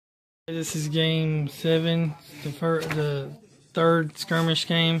This is game 7, the third skirmish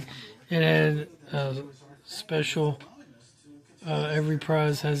game. It had a special. Every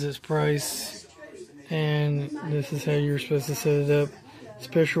prize has its price, and this is how you're supposed to set it up.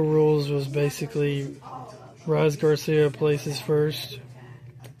 Special rules was basically Roz Garcia places first.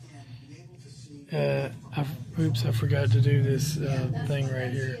 Oops, I forgot to do this thing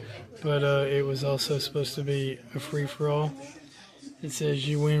right here. But it was also supposed to be a free-for-all. It says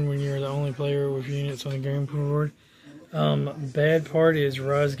you win when you're the only player with units on the game board. Bad part is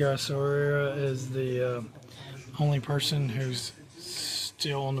Roz Garcia is the only person who's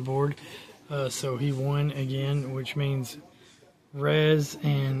still on the board. So he won again, which means Rez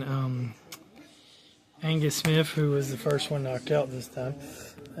and Angus Smith, who was the first one knocked out this time.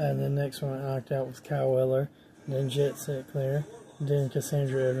 And the next one knocked out was Kyle Weller, then Jet Set Claire, then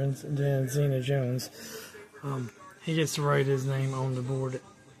Cassandra Evans, then Zena Jones. He gets to write his name on the board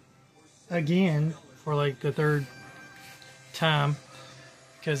again for like the third time,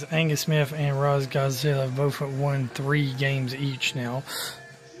 because Angus Smith and Roz Garcia have both won 3 games each now.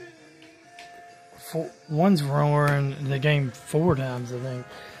 One's won the game 4 times, I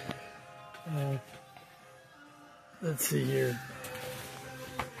think. Let's see here.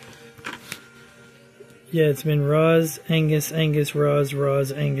 Yeah, it's been Roz, Angus, Angus, Roz,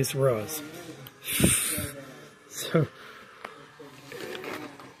 Roz, Angus, Roz.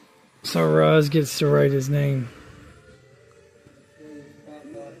 So Roz gets to write his name.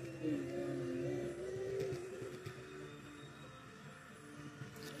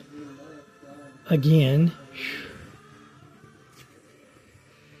 Again.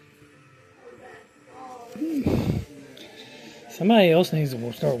 Somebody else needs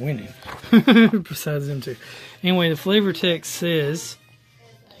to start winning. Besides them two. Anyway, the flavor text says,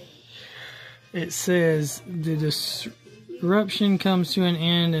 it says, the disruption comes to an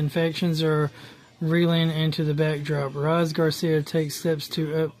end and factions are reeling into the backdrop. Roz Garcia takes steps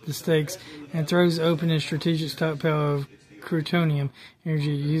to up the stakes and throws open his strategic stockpile of crutonium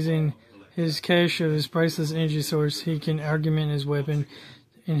energy. Using his cache of his priceless energy source, he can augment his weapon,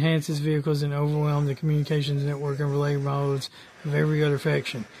 enhance his vehicles, and overwhelm the communications network and relay modes of every other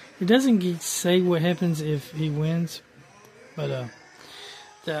faction. It doesn't say what happens if he wins, but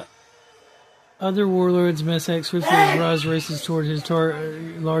the other warlords mess act swiftly as Roz races toward his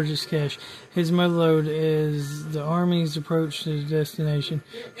largest cache. His motherlode as the armies approach the destination.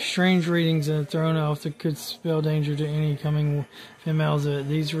 Strange readings thrown off that could spell danger to any coming within miles of it.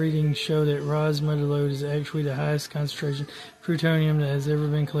 These readings show that Roz's motherlode is actually the highest concentration of plutonium that has ever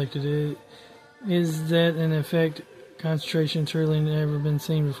been collected. Is that an effect concentration truly never been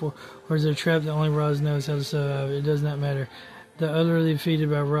seen before, or is it a trap that only Roz knows how to survive? It does not matter. The utterly defeated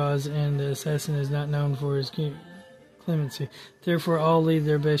by Roz, and the assassin is not known for his clemency. Therefore, all lead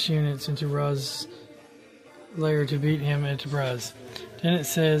their best units into Roz's lair to beat him at the prize. Then it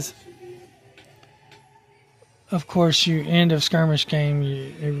says, of course, you end of skirmish game,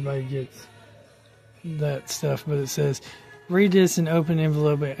 everybody gets that stuff, but it says, read this in open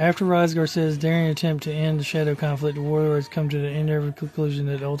envelope. After Roz Garcia's daring attempt to end the shadow conflict, the warlords come to the inevitable conclusion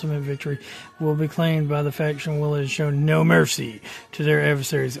that ultimate victory will be claimed by the faction willing to show no mercy to their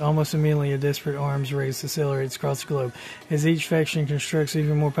adversaries. Almost immediately, a desperate arms race accelerates across the globe as each faction constructs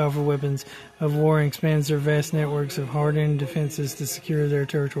even more powerful weapons of war and expands their vast networks of hardened defenses to secure their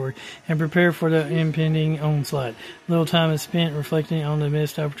territory and prepare for the impending onslaught. Little time is spent reflecting on the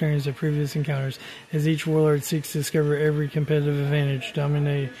missed opportunities of previous encounters as each warlord seeks to discover every competitive advantage,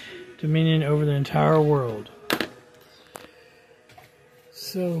 dominion over the entire world.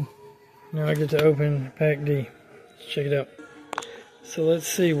 So, now I get to open Pack D. Let's check it out. So let's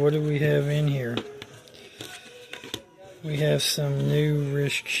see, what do we have in here? We have some new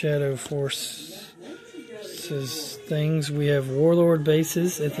Risk Shadow Forces things. We have Warlord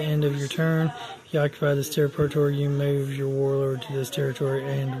bases at the end of your turn. If you occupy this territory, you move your Warlord to this territory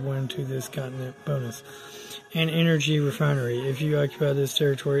and 1 to this continent bonus. And Energy Refinery. If you occupy this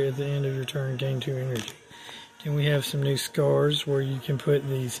territory at the end of your turn, gain 2 energy. Then we have some new scars where you can put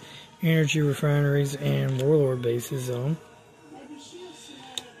these Energy Refineries and Warlord bases on.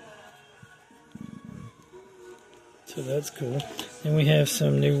 So that's cool. Then we have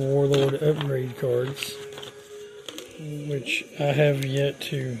some new Warlord upgrade cards, which I have yet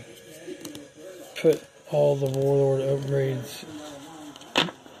to put all the Warlord upgrades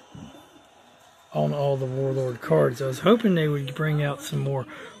on all the Warlord cards. I was hoping they would bring out some more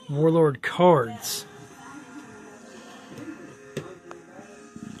Warlord cards.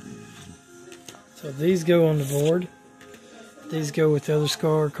 So these go on the board. These go with other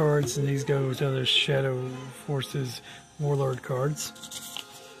Scar cards, and these go with other Shadow Forces Warlord cards.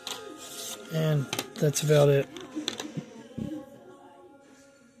 And that's about it.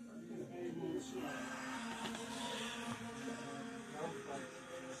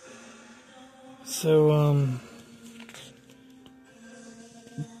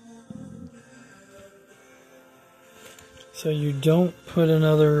 So you don't put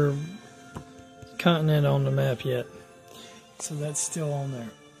another continent on the map yet. So that's still on there.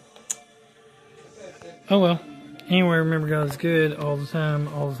 Oh well. Anyway, remember God is good all the time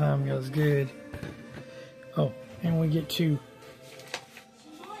God is good. Oh, and we get to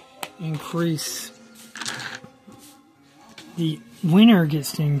increase, the winner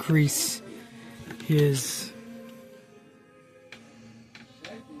gets to increase his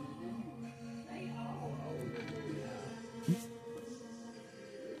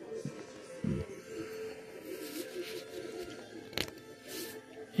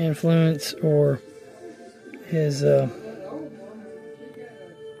influence or his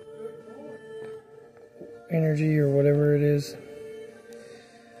energy or whatever it is.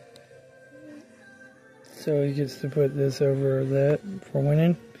 So he gets to put this over that for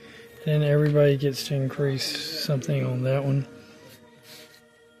winning. And everybody gets to increase something on that one.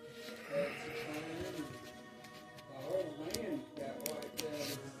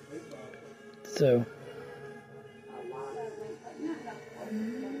 So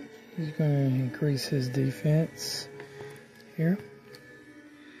he's going to increase his defense here.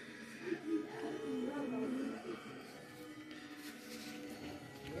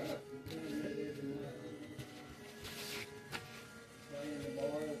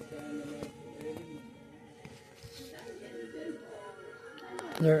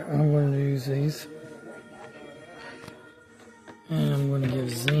 There, I'm going to use these. And I'm going to give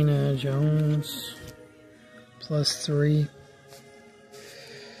Xena Jones +3.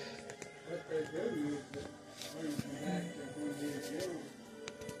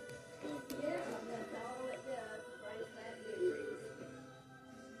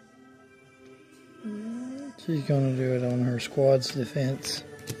 She's going to do it on her squad's defense.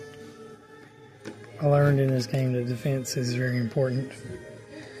 I learned in this game that defense is very important.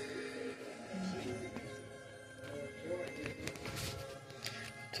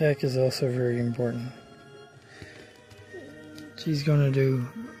 Attack is also very important. She's going to do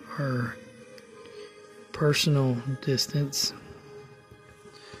her personal distance.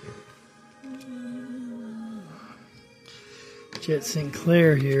 Jet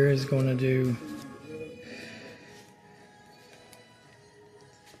Sinclair here is going to do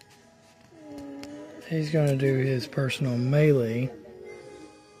his personal melee.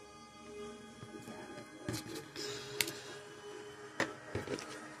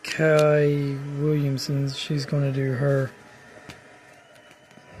 Kai Williamson, she's going to do her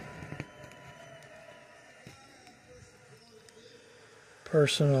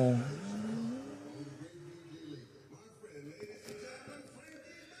personal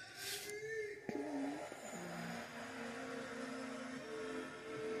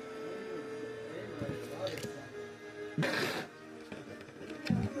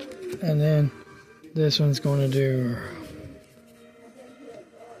and then this one's going to do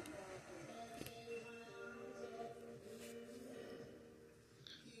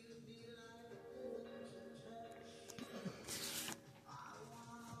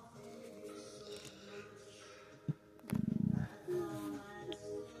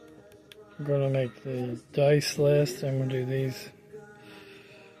I'm going to make the dice list. I'm going to do these.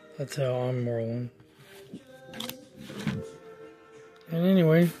 That's how I'm rolling. And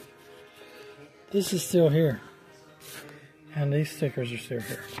anyway, this is still here. And these stickers are still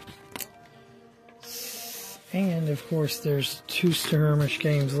here. And of course there's 2 skirmish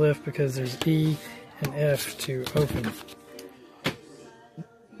games left because there's E and F to open.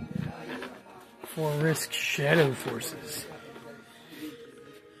 For Risk Shadow Forces.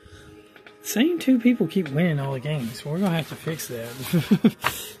 Same 2 people keep winning all the games. We're going to have to fix that.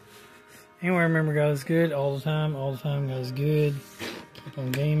 Anyway, remember God is good all the time God is good. Keep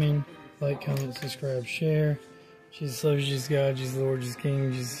on gaming. Like, comment, subscribe, share. Jesus loves you, Jesus God, Jesus Lord, Jesus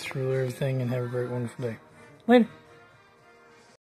King, Jesus ruler, everything, and have a great, wonderful day. Later.